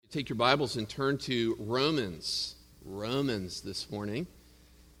take your Bibles and turn to Romans this morning.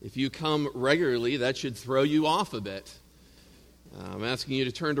 If you come regularly, that should throw you off a bit. I'm asking you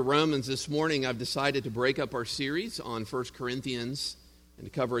to turn to Romans this morning. I've decided to break up our series on 1 Corinthians and to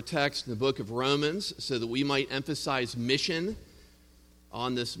cover a text in the book of Romans so that we might emphasize mission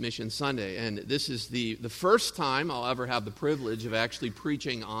on this Mission Sunday. And this is the first time I'll ever have the privilege of actually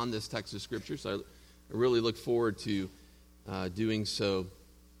preaching on this text of Scripture, so I really look forward to doing so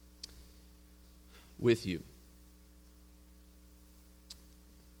with you.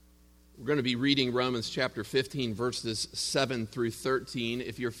 We're going to be reading Romans chapter 15, verses 7 through 13.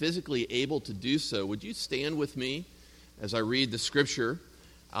 If you're physically able to do so, would you stand with me as I read the Scripture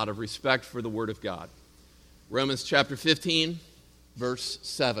out of respect for the Word of God? Romans chapter 15, verse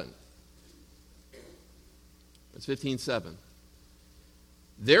 7. It's 15:7.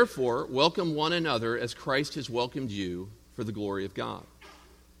 Therefore, welcome one another as Christ has welcomed you for the glory of God.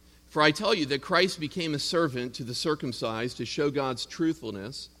 For I tell you that Christ became a servant to the circumcised to show God's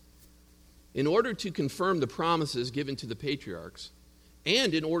truthfulness, in order to confirm the promises given to the patriarchs,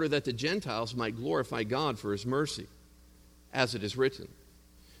 and in order that the Gentiles might glorify God for his mercy, as it is written,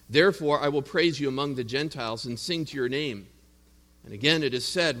 therefore I will praise you among the Gentiles and sing to your name. And again it is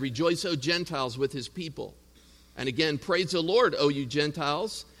said, rejoice, O Gentiles, with his people. And again, praise the Lord, O you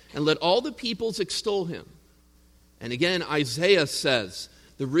Gentiles, and let all the peoples extol him. And again, Isaiah says,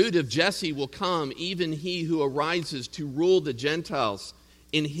 the root of Jesse will come, even he who arises to rule the Gentiles.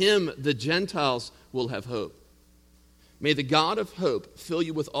 In him the Gentiles will have hope. May the God of hope fill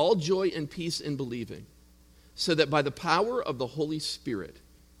you with all joy and peace in believing, so that by the power of the Holy Spirit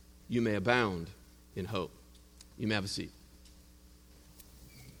you may abound in hope. You may have a seat.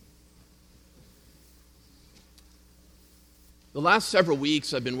 The last several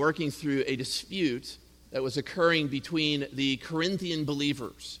weeks I've been working through a dispute that was occurring between the Corinthian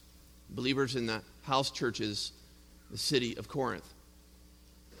believers in the house churches, the city of Corinth.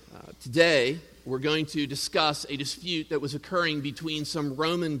 Today, we're going to discuss a dispute that was occurring between some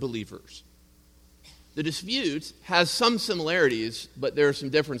Roman believers. The dispute has some similarities, but there are some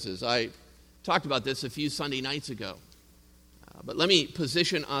differences. I talked about this a few Sunday nights ago. But let me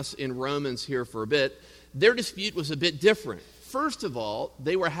position us in Romans here for a bit. Their dispute was a bit different. First of all,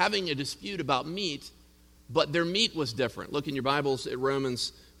 they were having a dispute about meat, but their meat was different. Look in your Bibles at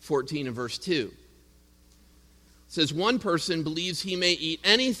Romans 14 and verse 2. It says, one person believes he may eat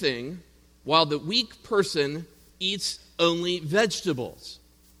anything, while the weak person eats only vegetables.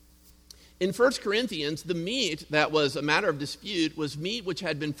 In 1 Corinthians, the meat that was a matter of dispute was meat which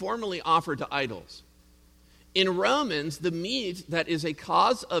had been formerly offered to idols. In Romans, the meat that is a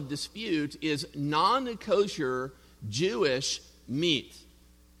cause of dispute is non-kosher Jewish meat.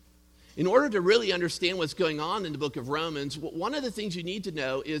 In order to really understand what's going on in the book of Romans, one of the things you need to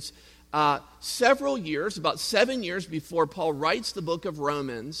know is several years, about 7 years before Paul writes the book of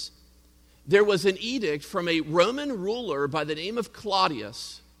Romans, there was an edict from a Roman ruler by the name of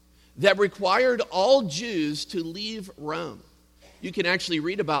Claudius that required all Jews to leave Rome. You can actually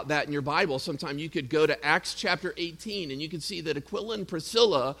read about that in your Bible. Sometime you could go to Acts chapter 18 and you can see that Aquila and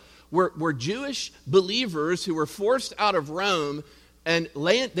Priscilla were Jewish believers who were forced out of Rome, and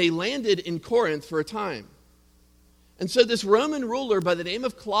they landed in Corinth for a time. And so this Roman ruler by the name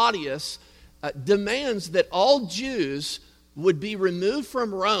of Claudius demands that all Jews would be removed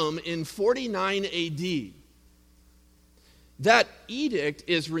from Rome in 49 AD. That edict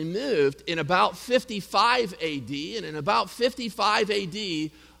is removed in about 55 AD, and in about 55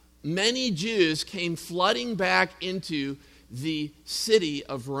 AD, many Jews came flooding back into the city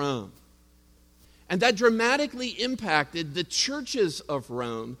of Rome. And that dramatically impacted the churches of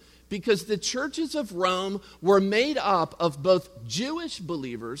Rome, because the churches of Rome were made up of both Jewish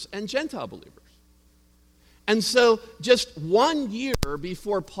believers and Gentile believers. And so just 1 year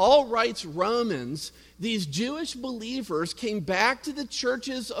before Paul writes Romans, these Jewish believers came back to the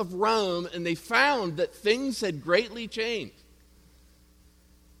churches of Rome and they found that things had greatly changed.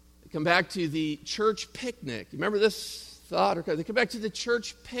 They come back to the church picnic. You remember this thought? They come back to the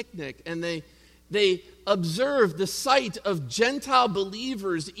church picnic and they observe the sight of Gentile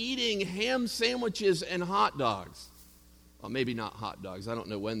believers eating ham sandwiches and hot dogs. Well, maybe not hot dogs. I don't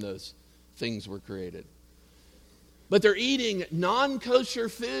know when those things were created. But they're eating non-kosher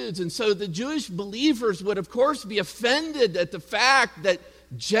foods. And so the Jewish believers would, of course, be offended at the fact that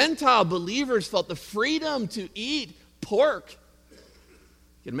Gentile believers felt the freedom to eat pork. You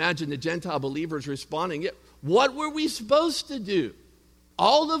can imagine the Gentile believers responding, what were we supposed to do?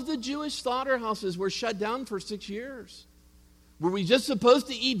 All of the Jewish slaughterhouses were shut down for 6 years. Were we just supposed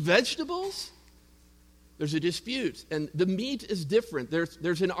to eat vegetables? there's a dispute, and the meat is different.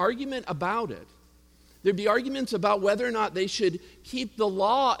 There's an argument about it. There'd be arguments about whether or not they should keep the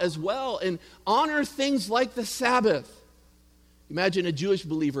law as well and honor things like the Sabbath. Imagine a Jewish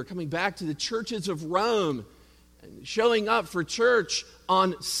believer coming back to the churches of Rome and showing up for church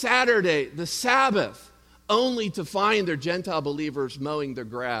on Saturday, the Sabbath, only to find their Gentile believers mowing their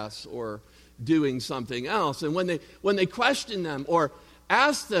grass or doing something else. And when they question them or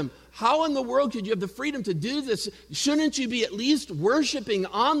ask them, how in the world could you have the freedom to do this? Shouldn't you be at least worshiping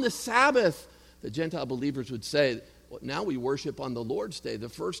on the Sabbath? The Gentile believers would say, well, now we worship on the Lord's Day, the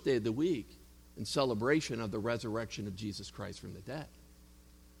first day of the week, in celebration of the resurrection of Jesus Christ from the dead.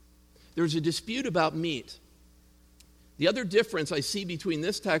 There's a dispute about meat. The other difference I see between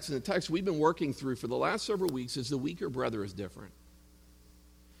this text and the text we've been working through for the last several weeks is the weaker brother is different.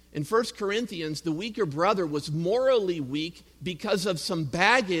 In 1 Corinthians, the weaker brother was morally weak because of some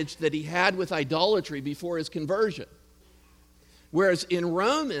baggage that he had with idolatry before his conversion. Whereas in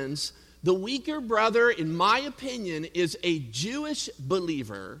Romans, the weaker brother, in my opinion, is a Jewish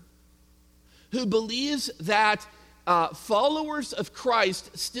believer who believes that followers of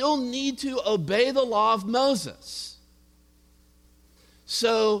Christ still need to obey the law of Moses.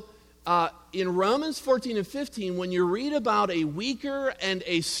 So, in Romans 14 and 15, when you read about a weaker and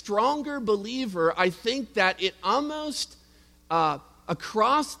a stronger believer, I think that it almost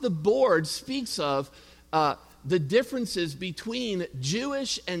across the board speaks of the differences between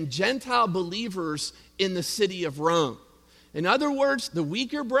Jewish and Gentile believers in the city of Rome. In other words, the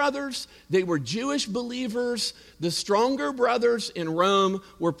weaker brothers, they were Jewish believers. The stronger brothers in Rome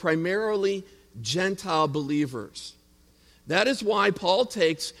were primarily Gentile believers. That is why Paul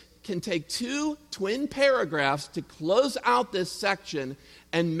can take two twin paragraphs to close out this section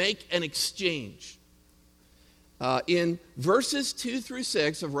and make an exchange. In verses 2 through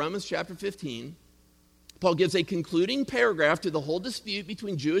 6 of Romans chapter 15, Paul gives a concluding paragraph to the whole dispute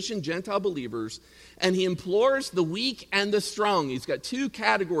between Jewish and Gentile believers, and he implores the weak and the strong. He's got two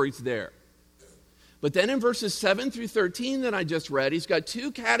categories there. But then in verses 7 through 13 that I just read, he's got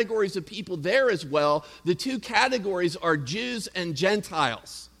two categories of people there as well. The two categories are Jews and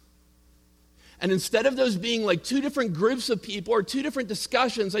Gentiles. And instead of those being like two different groups of people or two different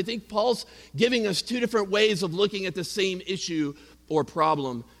discussions, I think Paul's giving us two different ways of looking at the same issue or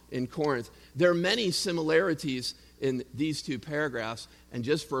problem in Corinth. There are many similarities in these two paragraphs, and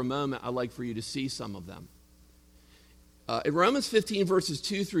just for a moment, I'd like for you to see some of them. In Romans 15, verses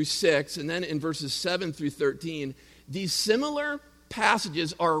 2 through 6, and then in verses 7 through 13, these similar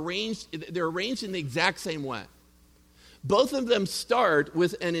passages are arranged in the exact same way. Both of them start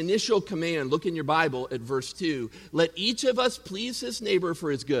with an initial command. Look in your Bible at verse 2. Let each of us please his neighbor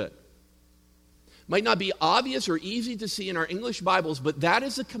for his good. Might not be obvious or easy to see in our English Bibles, but that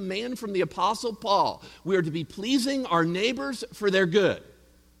is a command from the Apostle Paul. We are to be pleasing our neighbors for their good.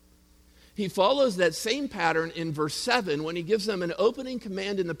 He follows that same pattern in verse 7 when he gives them an opening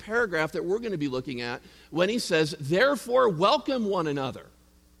command in the paragraph that we're going to be looking at when he says, therefore welcome one another.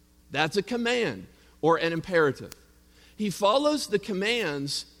 That's a command or an imperative. He follows the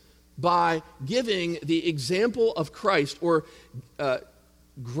commands by giving the example of Christ or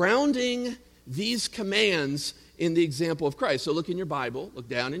grounding these commands in the example of Christ. So look in your Bible, look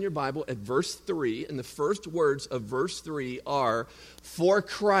down in your Bible at verse 3, and the first words of verse 3 are, for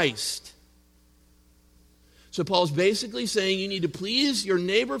Christ. So Paul's basically saying you need to please your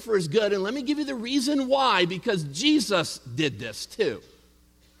neighbor for his good, and let me give you the reason why, because Jesus did this too.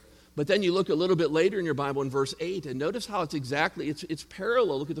 But then you look a little bit later in your Bible in verse 8, and notice how it's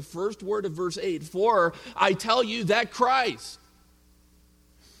parallel. Look at the first word of verse 8, for I tell you that Christ.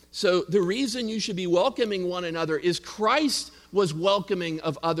 So the reason you should be welcoming one another is Christ was welcoming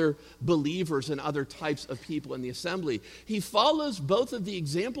of other believers and other types of people in the assembly. He follows both of the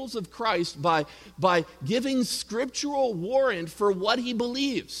examples of Christ by giving scriptural warrant for what he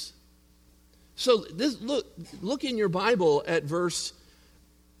believes. So look in your Bible at verse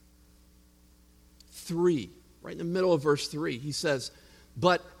 3, right in the middle of verse 3. He says,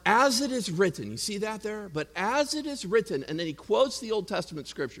 but as it is written, you see that there? But as it is written, and then he quotes the Old Testament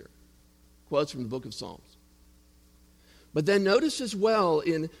scripture, quotes from the book of Psalms. But then notice as well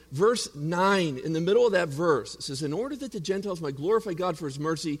in verse 9, in the middle of that verse, it says, in order that the Gentiles might glorify God for his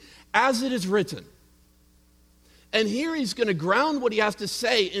mercy, as it is written. And here he's going to ground what he has to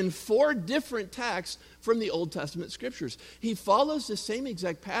say in 4 different texts from the Old Testament scriptures. He follows the same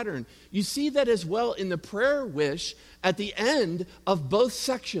exact pattern. You see that as well in the prayer wish at the end of both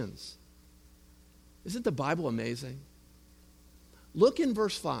sections. Isn't the Bible amazing? Look in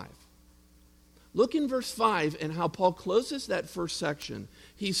verse 5. Look in verse 5 and how Paul closes that first section.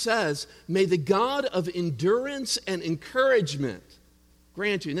 He says, may the God of endurance and encouragement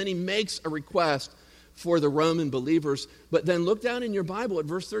grant you. And then he makes a request for the Roman believers. But then look down in your Bible at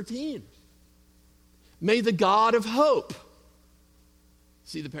verse 13. May the God of hope.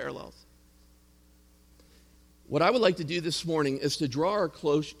 See the parallels? What I would like to do this morning is to draw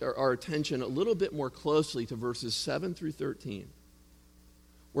our attention a little bit more closely to verses 7 through 13,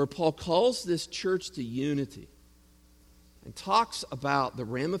 where Paul calls this church to unity and talks about the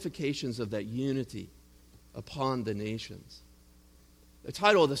ramifications of that unity upon the nations. The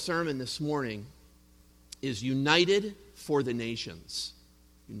title of the sermon this morning is United for the Nations.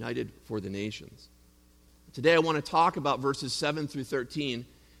 United for the Nations. Today I want to talk about verses 7 through 13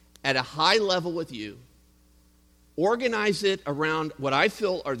 at a high level with you, organize it around what I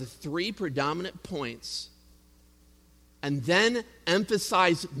feel are the three predominant points, and then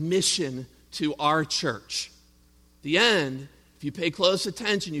emphasize mission to our church. At the end, if you pay close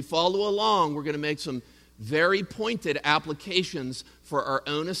attention, you follow along, we're going to make some very pointed applications for our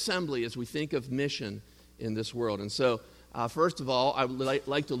own assembly as we think of mission in this world. And so, first of all, I would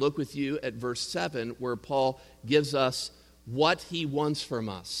like to look with you at verse 7, where Paul gives us what he wants from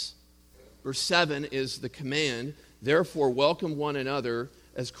us. Verse 7 is the command, therefore welcome one another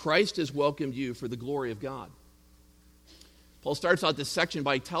as Christ has welcomed you for the glory of God. Paul starts out this section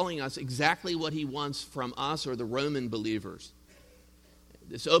by telling us exactly what he wants from us or the Roman believers.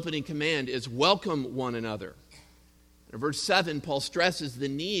 This opening command is welcome one another. In verse 7, Paul stresses the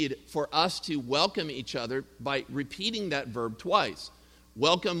need for us to welcome each other by repeating that verb twice.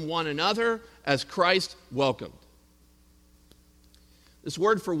 Welcome one another as Christ welcomed. This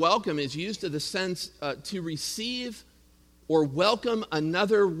word for welcome is used in the sense to receive or welcome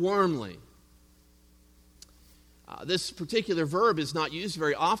another warmly. This particular verb is not used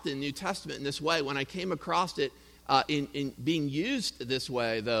very often in the New Testament in this way. When I came across it in being used this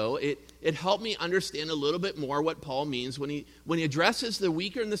way, though, it helped me understand a little bit more what Paul means when he addresses the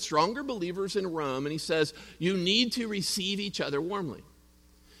weaker and the stronger believers in Rome, and he says, you need to receive each other warmly.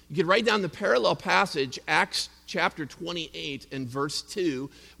 You could write down the parallel passage, Acts chapter 28 and verse 2,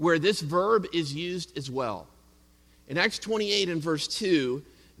 where this verb is used as well. In Acts 28 and verse 2,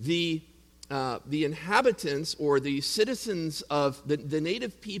 the inhabitants or the citizens of the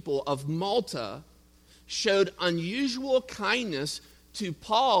native people of Malta showed unusual kindness to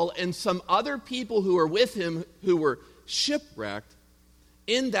Paul and some other people who were with him who were shipwrecked,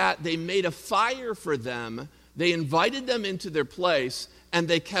 in that they made a fire for them, they invited them into their place, and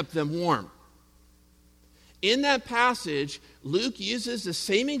they kept them warm. In that passage, Luke uses the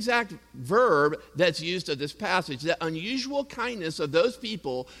same exact verb that's used of this passage, that unusual kindness of those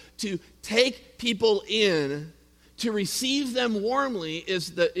people to take people in, to receive them warmly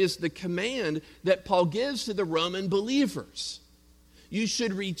is the command that Paul gives to the Roman believers. You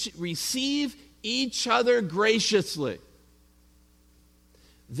should receive each other graciously.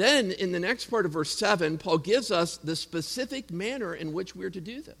 Then, in the next part of verse 7, Paul gives us the specific manner in which we're to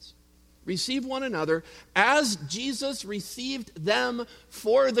do this. Receive one another as Jesus received them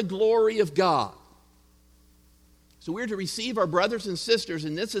for the glory of God. So we're to receive our brothers and sisters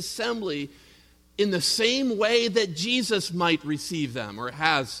in this assembly in the same way that Jesus might receive them or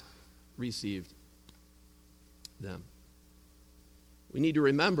has received them. We need to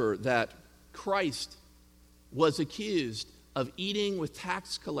remember that Christ was accused of eating with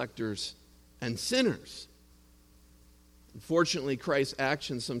tax collectors and sinners. Unfortunately, Christ's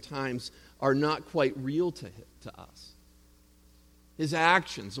actions sometimes are not quite real to us. His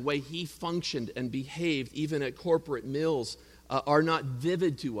actions, the way he functioned and behaved, even at corporate meals, are not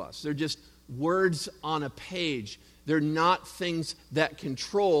vivid to us. They're just words on a page. They're not things that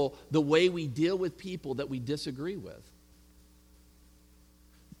control the way we deal with people that we disagree with.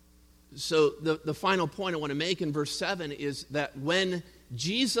 So the final point I want to make in verse 7 is that when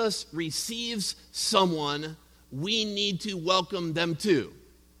Jesus receives someone, we need to welcome them too.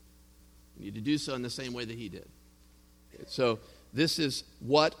 We need to do so in the same way that he did. So this is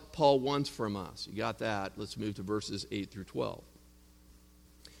what Paul wants from us. You got that? Let's move to verses 8 through 12.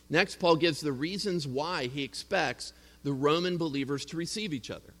 Next, Paul gives the reasons why he expects the Roman believers to receive each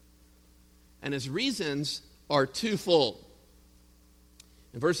other. And his reasons are twofold.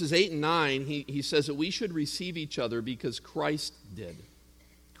 In verses 8 and 9, he says that we should receive each other because Christ did.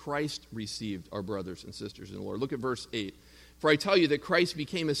 Christ received our brothers and sisters in the Lord. Look at verse 8. For I tell you that Christ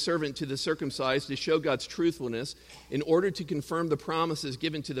became a servant to the circumcised to show God's truthfulness, in order to confirm the promises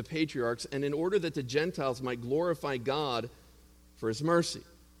given to the patriarchs, and in order that the Gentiles might glorify God for his mercy.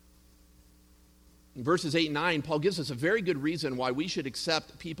 In verses 8 and 9, Paul gives us a very good reason why we should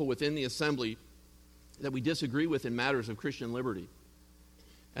accept people within the assembly that we disagree with in matters of Christian liberty.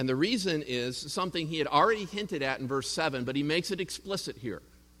 And the reason is something he had already hinted at in verse 7, but he makes it explicit here.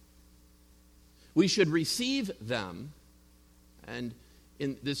 We should receive them, and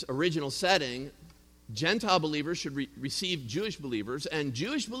in this original setting, Gentile believers should receive Jewish believers, and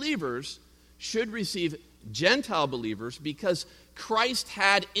Jewish believers should receive Gentile believers because Christ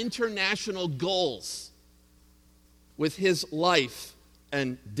had international goals with his life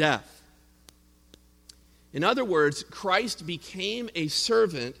and death. In other words, Christ became a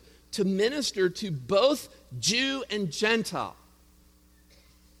servant to minister to both Jew and Gentile.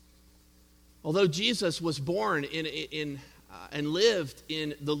 Although Jesus was born and lived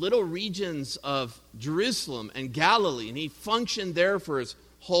in the little regions of Jerusalem and Galilee, and he functioned there for his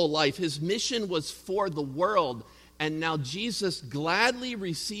whole life, his mission was for the world, and now Jesus gladly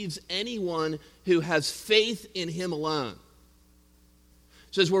receives anyone who has faith in him alone.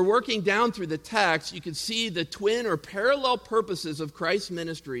 So as we're working down through the text, you can see the twin or parallel purposes of Christ's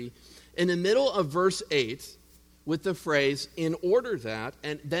ministry in the middle of verse 8 with the phrase, in order that,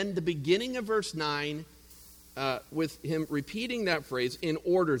 and then the beginning of verse 9 with him repeating that phrase, in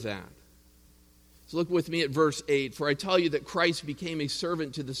order that. So look with me at verse 8. For I tell you that Christ became a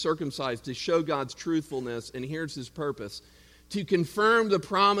servant to the circumcised to show God's truthfulness, and here's his purpose, to confirm the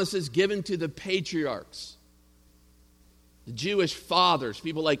promises given to the patriarchs. The Jewish fathers,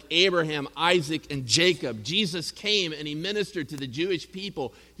 people like Abraham, Isaac, and Jacob. Jesus came and he ministered to the Jewish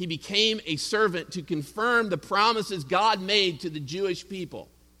people. He became a servant to confirm the promises God made to the Jewish people.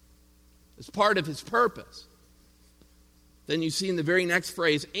 It's part of his purpose. Then you see in the very next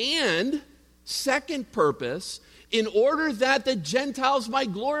phrase, and second purpose, in order that the Gentiles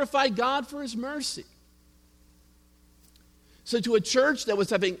might glorify God for his mercy. So to a church that was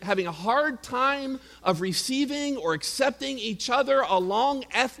having a hard time of receiving or accepting each other along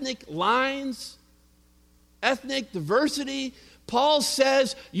ethnic lines, ethnic diversity, Paul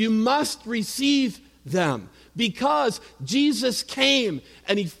says you must receive them because Jesus came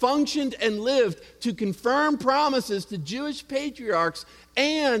and he functioned and lived to confirm promises to Jewish patriarchs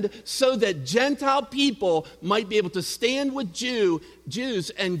and so that Gentile people might be able to stand with Jews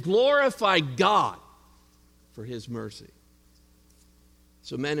and glorify God for his mercy.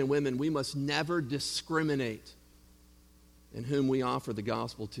 So men and women, we must never discriminate in whom we offer the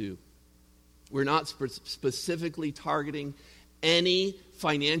gospel to. We're not specifically targeting any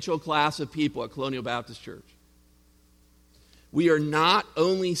financial class of people at Colonial Baptist Church. We are not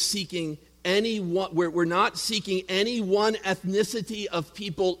only seeking we're not seeking any one ethnicity of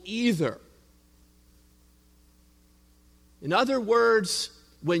people either. In other words,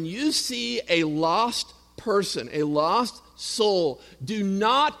 when you see a lost person, a lost soul, do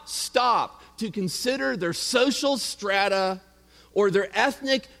not stop to consider their social strata or their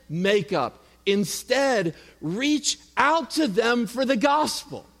ethnic makeup. Instead, reach out to them for the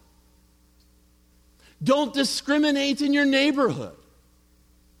gospel. Don't discriminate in your neighborhood.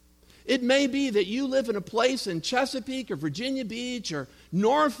 It may be that you live in a place in Chesapeake or Virginia Beach or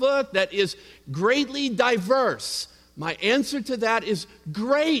Norfolk that is greatly diverse. My answer to that is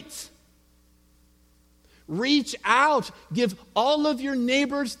great. Reach out. Give all of your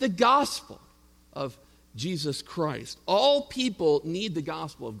neighbors the gospel of Jesus Christ. All people need the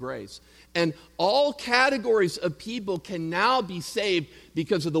gospel of grace. And all categories of people can now be saved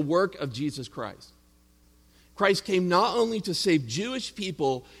because of the work of Jesus Christ. Christ came not only to save Jewish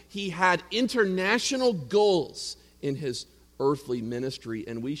people, he had international goals in his earthly ministry,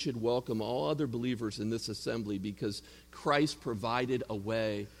 and we should welcome all other believers in this assembly because Christ provided a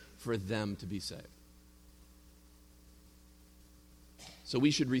way for them to be saved. So we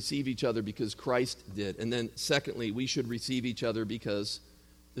should receive each other because Christ did. And then secondly, we should receive each other because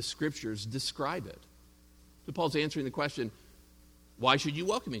the scriptures describe it. So Paul's answering the question, why should you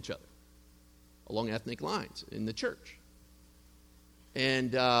welcome each other along ethnic lines in the church?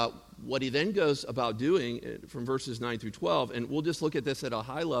 And what he then goes about doing from verses 9 through 12, and we'll just look at this at a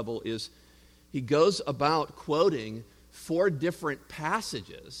high level, is he goes about quoting 4 different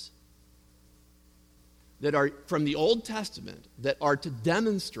passages that are from the Old Testament that are to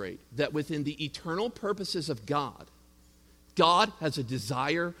demonstrate that within the eternal purposes of God, God has a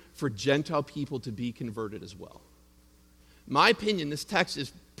desire for Gentile people to be converted as well. In my opinion, this text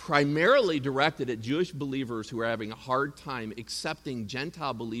is primarily directed at Jewish believers who are having a hard time accepting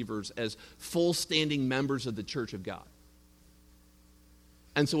Gentile believers as full-standing members of the church of God.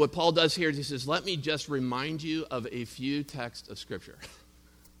 And so what Paul does here is he says, let me just remind you of a few texts of Scripture.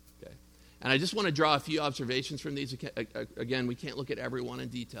 Okay. And I just want to draw a few observations from these. Again, we can't look at every one in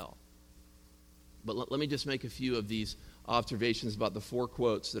detail. But let me just make a few of these observations about the 4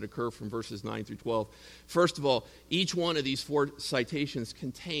 quotes that occur from verses 9 through 12. First of all, each one of these 4 citations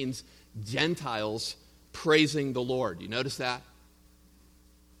contains Gentiles praising the Lord. You notice that?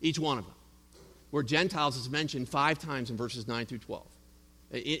 Each one of them. Where Gentiles is mentioned 5 times in verses 9 through 12.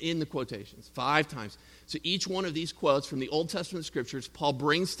 In the quotations, 5 times. So each one of these quotes from the Old Testament scriptures, Paul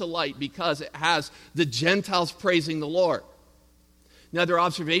brings to light because it has the Gentiles praising the Lord. Another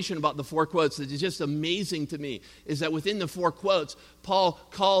observation about the 4 quotes that is just amazing to me is that within the 4 quotes, Paul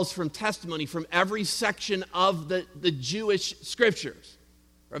calls from testimony from every section of the Jewish scriptures,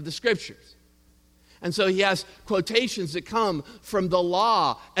 or of the scriptures. And so he has quotations that come from the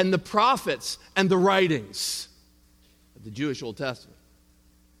law and the prophets and the writings of the Jewish Old Testament.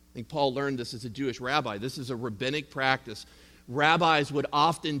 I think Paul learned this as a Jewish rabbi. This is a rabbinic practice. Rabbis would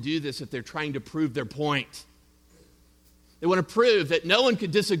often do this if they're trying to prove their point. They want to prove that no one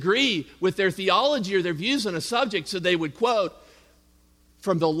could disagree with their theology or their views on a subject, so they would quote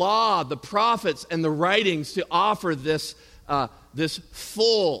from the law, the prophets, and the writings to offer this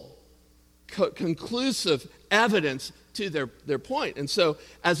full, conclusive evidence to their point. And so,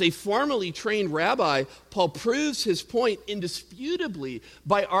 as a formally trained rabbi, Paul proves his point indisputably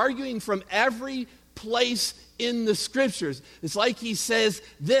by arguing from every place in the scriptures. It's like he says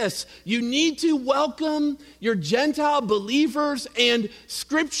this: you need to welcome your Gentile believers and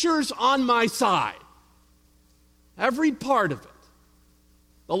scriptures on my side. Every part of it.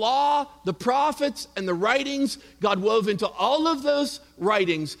 The law, the prophets, and the writings, God wove into all of those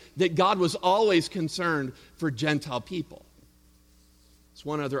writings that God was always concerned for Gentile people. It's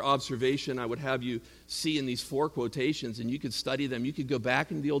one other observation I would have you see in these 4 quotations, and you could study them. You could go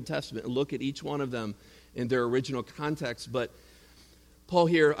back into the Old Testament and look at each one of them in their original context. But Paul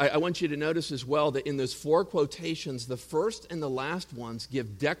here, I want you to notice as well that in those 4 quotations, the first and the last ones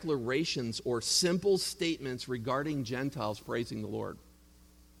give declarations or simple statements regarding Gentiles praising the Lord.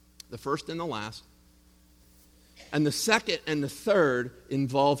 The first and the last. And the second and the third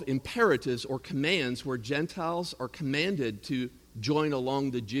involve imperatives or commands where Gentiles are commanded to join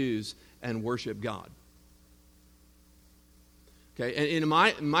along the Jews and worship God. Okay, and in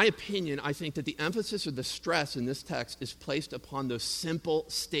my opinion, I think that the emphasis or the stress in this text is placed upon those simple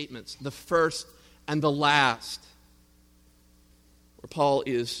statements, the first and the last, where Paul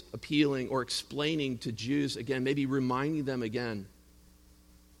is appealing or explaining to Jews, again, maybe reminding them again,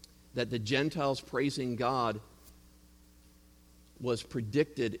 that the Gentiles praising God was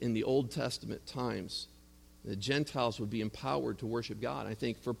predicted in the Old Testament times. The Gentiles would be empowered to worship God. I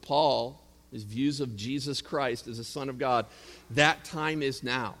think for Paul, his views of Jesus Christ as the Son of God, that time is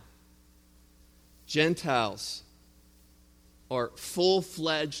now. Gentiles are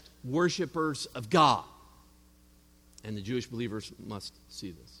full-fledged worshipers of God. And the Jewish believers must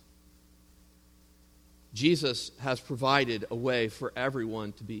see this. Jesus has provided a way for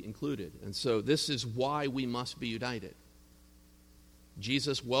everyone to be included. And so this is why we must be united.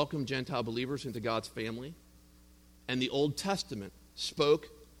 Jesus welcomed Gentile believers into God's family, and the Old Testament spoke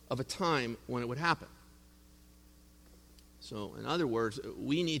of a time when it would happen. So, in other words,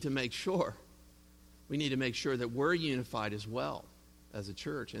 we need to make sure that we're unified as well as a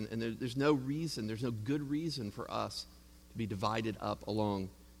church. And there's no good reason for us to be divided up along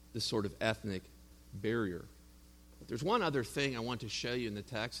this sort of ethnic barrier. But there's one other thing I want to show you in the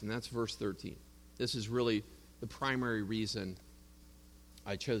text, and that's verse 13. This is really the primary reason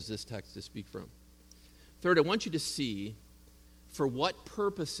I chose this text to speak from. Third, I want you to see for what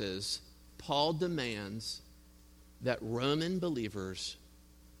purposes Paul demands that Roman believers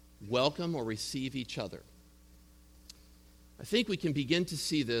welcome or receive each other. I think we can begin to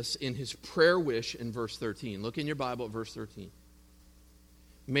see this in his prayer wish in verse 13. Look in your Bible at verse 13.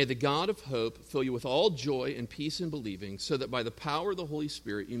 May the God of hope fill you with all joy and peace in believing, so that by the power of the Holy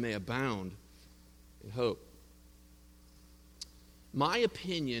Spirit you may abound in hope. My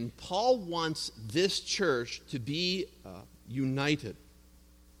opinion, Paul wants this church to be united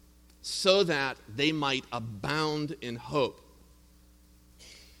so that they might abound in hope.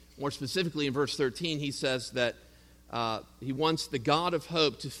 More specifically, in verse 13, he says that he wants the God of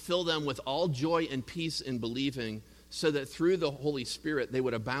hope to fill them with all joy and peace in believing, so that through the Holy Spirit they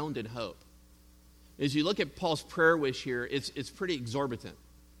would abound in hope. As you look at Paul's prayer wish here, it's pretty exorbitant.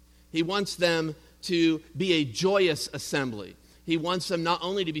 He wants them to be a joyous assembly. He wants them not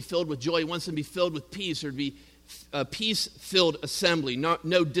only to be filled with joy, he wants them to be filled with peace, or to be a peace-filled assembly,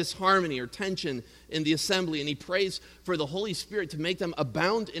 no disharmony or tension in the assembly. And he prays for the Holy Spirit to make them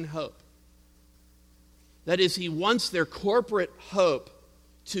abound in hope. That is, he wants their corporate hope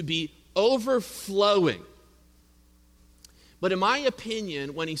to be overflowing. But in my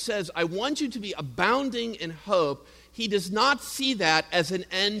opinion, when he says, I want you to be abounding in hope, he does not see that as an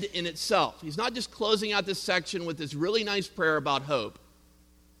end in itself. He's not just closing out this section with this really nice prayer about hope.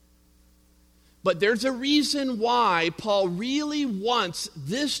 But there's a reason why Paul really wants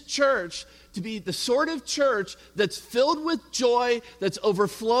this church to be the sort of church that's filled with joy, that's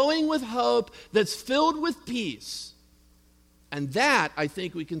overflowing with hope, that's filled with peace. And that, I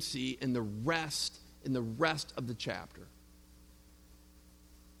think, we can see in the rest of the chapter.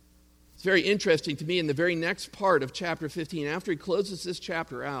 It's very interesting to me in the very next part of chapter 15, after he closes this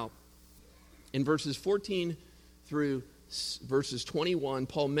chapter out, in verses 14 through verses 21,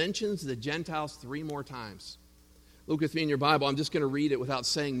 Paul mentions the Gentiles 3 more times. Look with me in your Bible. I'm just going to read it without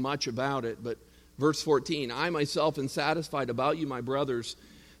saying much about it. But verse 14, I myself am satisfied about you, my brothers,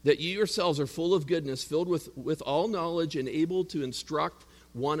 that you yourselves are full of goodness, filled with all knowledge, and able to instruct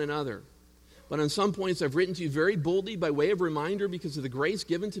one another. But on some points I've written to you very boldly by way of reminder because of the grace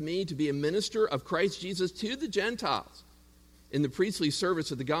given to me to be a minister of Christ Jesus to the Gentiles in the priestly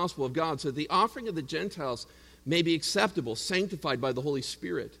service of the gospel of God, so that the offering of the Gentiles may be acceptable, sanctified by the Holy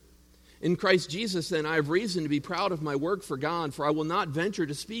Spirit. In Christ Jesus, then, I have reason to be proud of my work for God, for I will not venture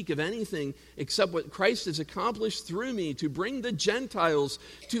to speak of anything except what Christ has accomplished through me to bring the Gentiles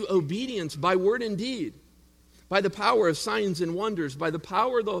to obedience by word and deed, by the power of signs and wonders, by the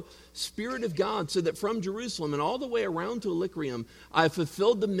power of the Spirit of God, so that from Jerusalem and all the way around to Illyricum, I have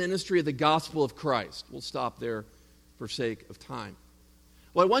fulfilled the ministry of the gospel of Christ. We'll stop there for sake of time.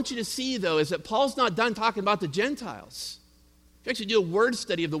 What I want you to see, though, is that Paul's not done talking about the Gentiles. If you actually do a word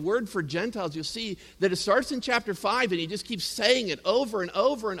study of the word for Gentiles, you'll see that it starts in chapter 5, and he just keeps saying it over and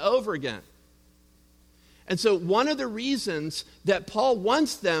over and over again. And so one of the reasons that Paul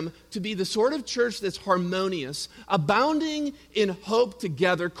wants them to be the sort of church that's harmonious, abounding in hope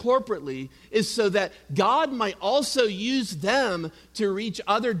together corporately, is so that God might also use them to reach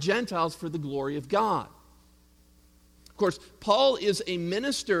other Gentiles for the glory of God. Of course, Paul is a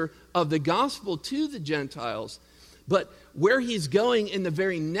minister of the gospel to the Gentiles, but where he's going in the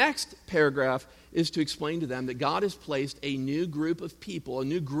very next paragraph is to explain to them that God has placed a new group of people, a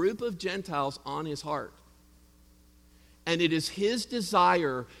new group of Gentiles on his heart. And it is his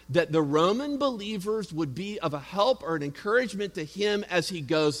desire that the Roman believers would be of a help or an encouragement to him as he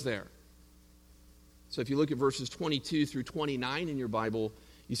goes there. So if you look at verses 22 through 29 in your Bible,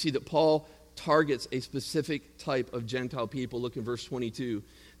 you see that Paul targets a specific type of Gentile people. Look in verse 22.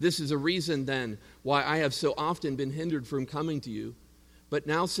 This is a reason then why I have so often been hindered from coming to you. But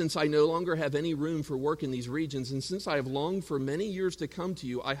now, since I no longer have any room for work in these regions, and since I have longed for many years to come to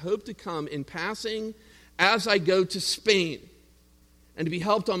you, I hope to come in passing as I go to Spain, and to be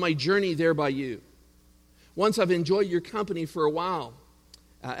helped on my journey there by you. Once I've enjoyed your company for a while.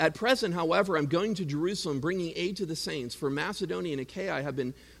 At present, however, I'm going to Jerusalem, bringing aid to the saints. For Macedonia and Achaia, I have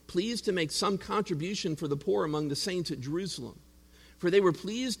been pleased to make some contribution for the poor among the saints at Jerusalem. For they were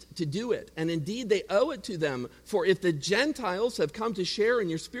pleased to do it, and indeed they owe it to them. For if the Gentiles have come to share in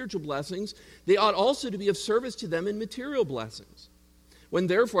your spiritual blessings, they ought also to be of service to them in material blessings. When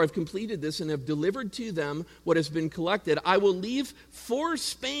therefore I've completed this and have delivered to them what has been collected, I will leave for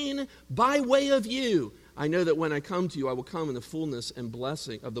Spain by way of you. I know that when I come to you, I will come in the fullness and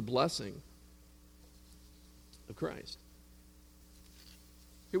blessing of the blessing of Christ.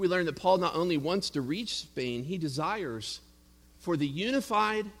 Here we learn that Paul not only wants to reach Spain, he desires for the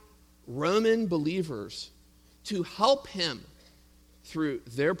unified Roman believers to help him through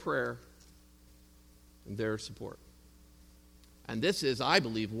their prayer and their support. And this is, I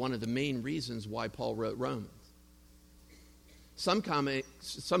believe, one of the main reasons why Paul wrote Romans. Some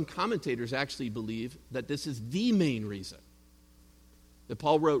commentators actually believe that this is the main reason that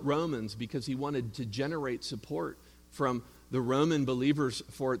Paul wrote Romans, because he wanted to generate support from the Roman believers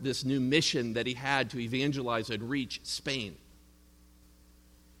for this new mission that he had to evangelize and reach Spain.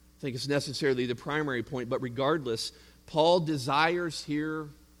 I think it's necessarily the primary point, but regardless, Paul desires here,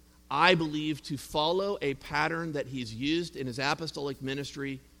 I believe, to follow a pattern that he's used in his apostolic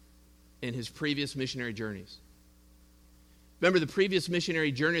ministry in his previous missionary journeys. Remember the previous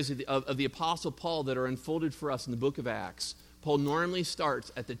missionary journeys of the Apostle Paul that are unfolded for us in the book of Acts. Paul normally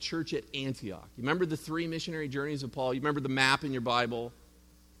starts at the church at Antioch. You remember the 3 missionary journeys of Paul? You remember the map in your Bible?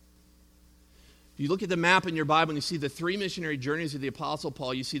 If you look at the map in your Bible and you see the 3 missionary journeys of the Apostle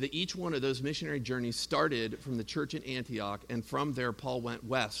Paul, you see that each one of those missionary journeys started from the church at Antioch, and from there Paul went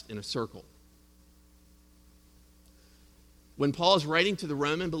west in a circle. When Paul is writing to the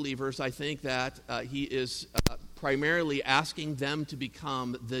Roman believers, I think that he is primarily asking them to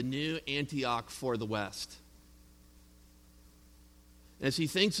become the new Antioch for the West. As he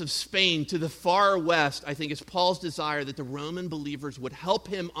thinks of Spain to the far west, I think it's Paul's desire that the Roman believers would help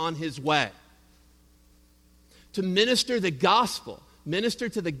him on his way to minister the gospel, minister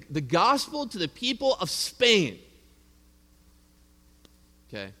to the gospel to the people of Spain.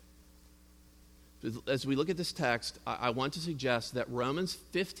 Okay. As we look at this text, I want to suggest that Romans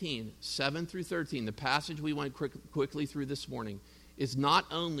 15, 7 through 13, the passage we went quickly through this morning, is not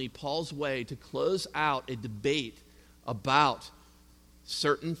only Paul's way to close out a debate about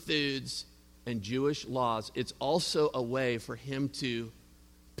certain foods and Jewish laws, it's also a way for him to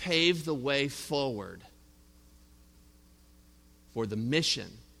pave the way forward for the mission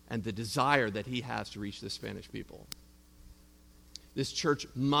and the desire that he has to reach the Spanish people. This church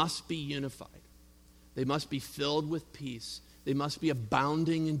must be unified. They must be filled with peace. They must be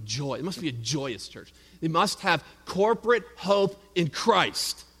abounding in joy. It must be a joyous church. They must have corporate hope in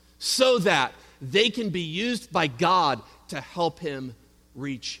Christ so that they can be used by God to help him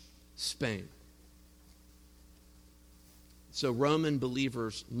reach Spain. So Roman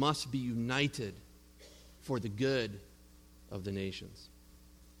believers must be united for the good of the nations.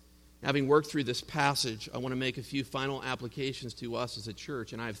 Having worked through this passage, I want to make a few final applications to us as a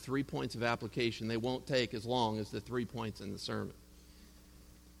church, and I have 3 points of application. They won't take as long as the 3 points in the sermon.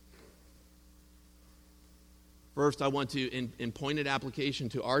 First, I want to, in pointed application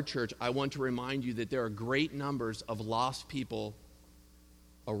to our church, I want to remind you that there are great numbers of lost people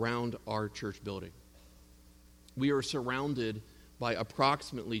around our church building. We are surrounded by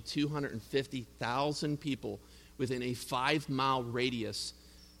approximately 250,000 people within a 5-mile radius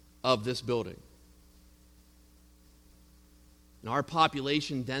of this building. And our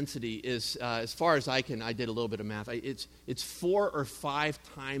population density is, as far as I did a little bit of math, it's 4 or 5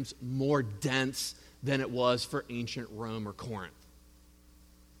 times more dense than it was for ancient Rome or Corinth.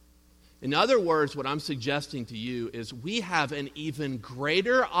 In other words, what I'm suggesting to you is we have an even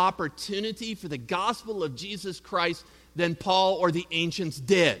greater opportunity for the gospel of Jesus Christ than Paul or the ancients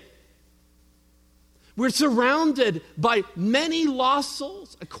did. We're surrounded by many lost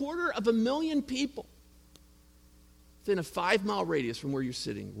souls, 250,000 people within a 5-mile radius from where you're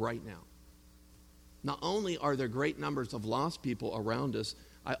sitting right now. Not only are there great numbers of lost people around us,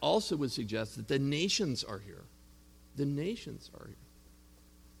 I also would suggest that the nations are here. The nations are here.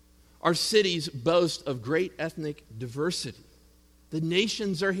 Our cities boast of great ethnic diversity. The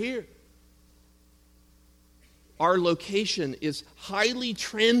nations are here. Our location is highly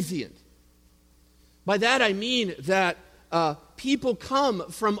transient. By that I mean that people come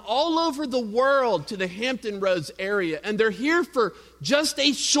from all over the world to the Hampton Roads area, and they're here for just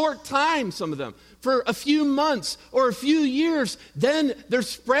a short time, some of them, for a few months or a few years. Then they're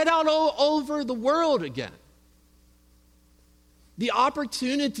spread out all over the world again. The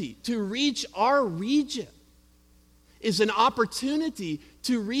opportunity to reach our region is an opportunity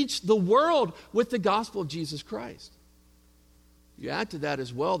to reach the world with the gospel of Jesus Christ. You add to that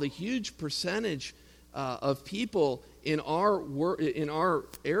as well the huge percentage of people in our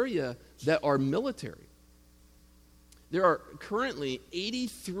area that are military. There are currently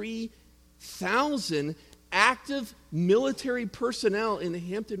 83,000 active military personnel in the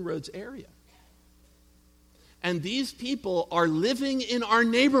Hampton Roads area. And these people are living in our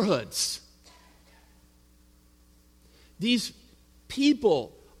neighborhoods. These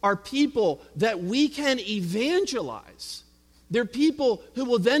people are people that we can evangelize. They're people who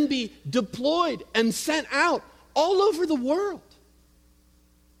will then be deployed and sent out all over the world.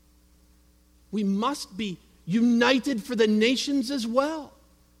 We must be united for the nations as well.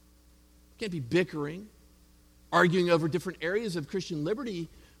 We can't be bickering, arguing over different areas of Christian liberty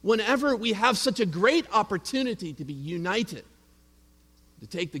whenever we have such a great opportunity to be united, to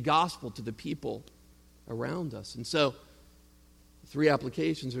take the gospel to the people around us. And so, the 3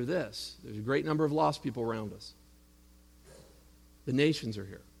 applications are this. There's a great number of lost people around us. The nations are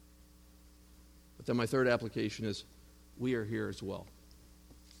here. But then my 3rd application is we are here as well.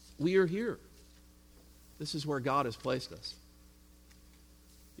 We are here. This is where God has placed us.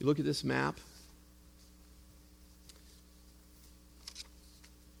 You look at this map.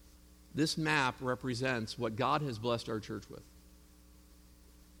 This map represents what God has blessed our church with.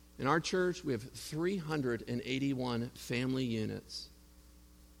 In our church, we have 381 family units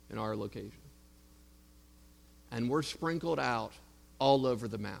in our location. And we're sprinkled out all over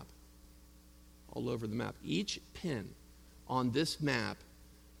the map. All over the map. Each pin on this map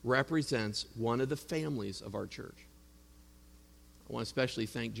represents one of the families of our church. I want to especially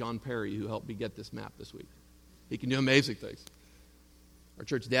thank John Perry, who helped me get this map this week. He can do amazing things. Our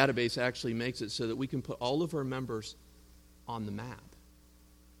church database actually makes it so that we can put all of our members on the map.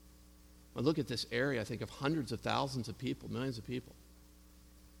 I look at this area, I think of hundreds of thousands of people, millions of people.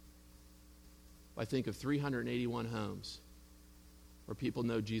 I think of 381 homes where people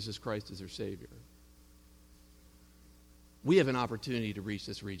know Jesus Christ as their Savior. We have an opportunity to reach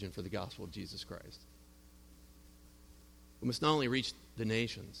this region for the gospel of Jesus Christ. We must not only reach the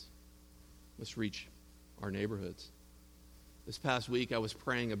nations, we must reach our neighborhoods. This past week I was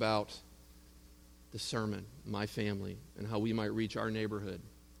praying about the sermon, my family, and how we might reach our neighborhood.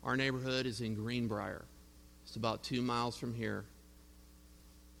 Our neighborhood is in Greenbrier. It's about 2 miles from here.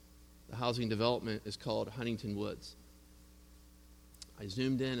 The housing development is called Huntington Woods. I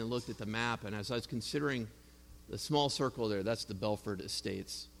zoomed in and looked at the map, and as I was considering the small circle there, that's the Belford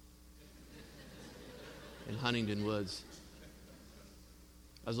Estates in Huntington Woods.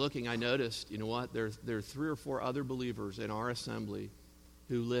 I was looking, I noticed, you know what, there are 3 or 4 other believers in our assembly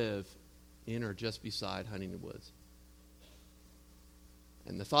who live in or just beside Huntington Woods.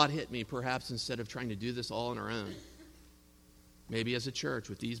 And the thought hit me, perhaps instead of trying to do this all on our own, maybe as a church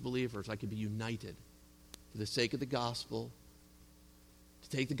with these believers, I could be united for the sake of the gospel, to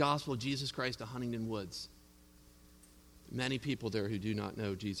take the gospel of Jesus Christ to Huntington Woods. Many people there who do not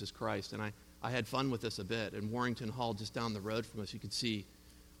know Jesus Christ. And I had fun with this a bit. In Warrington Hall, just down the road from us, you could see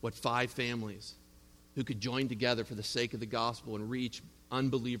what 5 families who could join together for the sake of the gospel and reach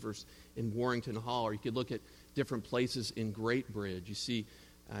unbelievers in Warrington Hall. Or you could look at different places in Great Bridge. You see,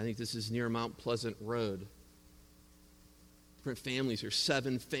 I think this is near Mount Pleasant Road. Different families here,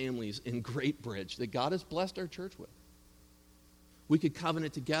 7 families in Great Bridge that God has blessed our church with. We could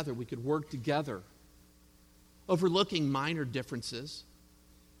covenant together. We could work together, overlooking minor differences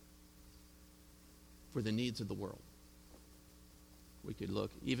for the needs of the world. We could look,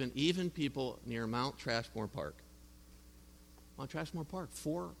 even people near Mount Trashmore Park. Mount Trashmore Park,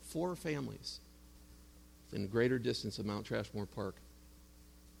 four families in greater distance of Mount Trashmore Park.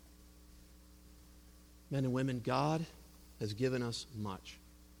 Men and women, God has given us much,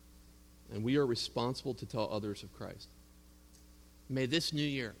 and we are responsible to tell others of Christ. May this new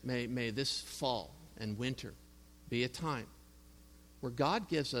year, may this fall and winter be a time where God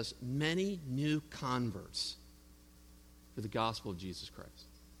gives us many new converts for the gospel of Jesus Christ.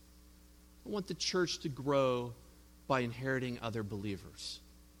 I want the church to grow by inheriting other believers.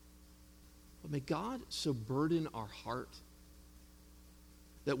 But may God so burden our heart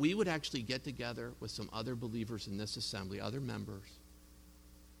that we would actually get together with some other believers in this assembly, other members,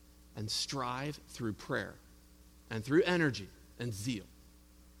 and strive through prayer and through energy and zeal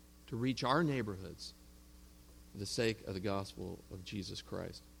to reach our neighborhoods for the sake of the gospel of Jesus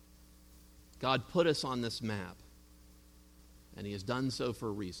Christ. God put us on this map, and he has done so for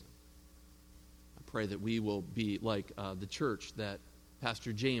a reason. I pray that we will be like the church that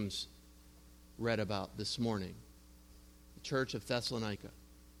Pastor James read about this morning, the church of Thessalonica,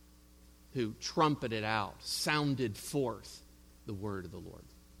 who trumpeted out, sounded forth the word of the Lord.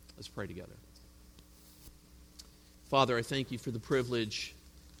 Let's pray together. Father, I thank you for the privilege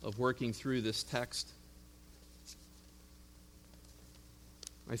of working through this text.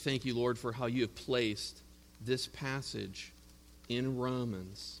 I thank you, Lord, for how you have placed this passage in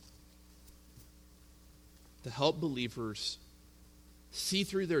Romans to help believers see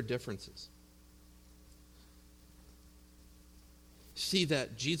through their differences. See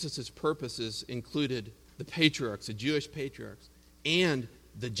that Jesus' purposes included the patriarchs, the Jewish patriarchs, and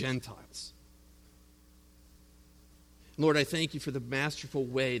the Gentiles. Lord, I thank you for the masterful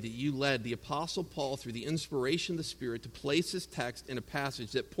way that you led the Apostle Paul through the inspiration of the Spirit to place this text in a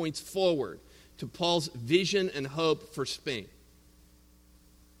passage that points forward to Paul's vision and hope for Spain.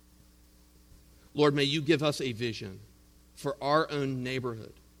 Lord, may you give us a vision for our own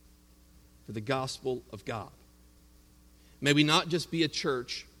neighborhood, for the gospel of God. May we not just be a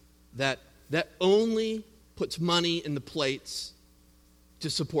church that only puts money in the plates to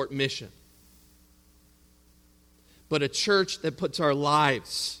support mission, but a church that puts our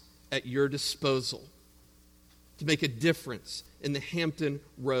lives at your disposal to make a difference in the Hampton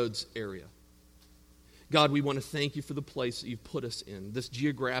Roads area. God, we want to thank you for the place that you've put us in, this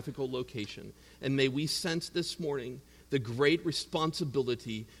geographical location. And may we sense this morning the great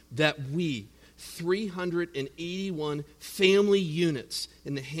responsibility that we, 381 family units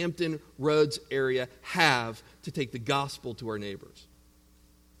in the Hampton Roads area, have to take the gospel to our neighbors.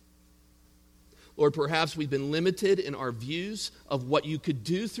 Lord, perhaps we've been limited in our views of what you could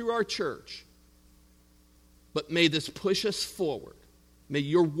do through our church, but may this push us forward. May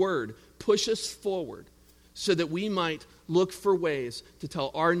your word push us forward so that we might look for ways to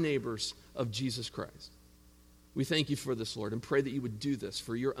tell our neighbors of Jesus Christ. We thank you for this, Lord, and pray that you would do this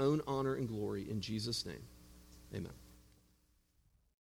for your own honor and glory in Jesus' name. Amen.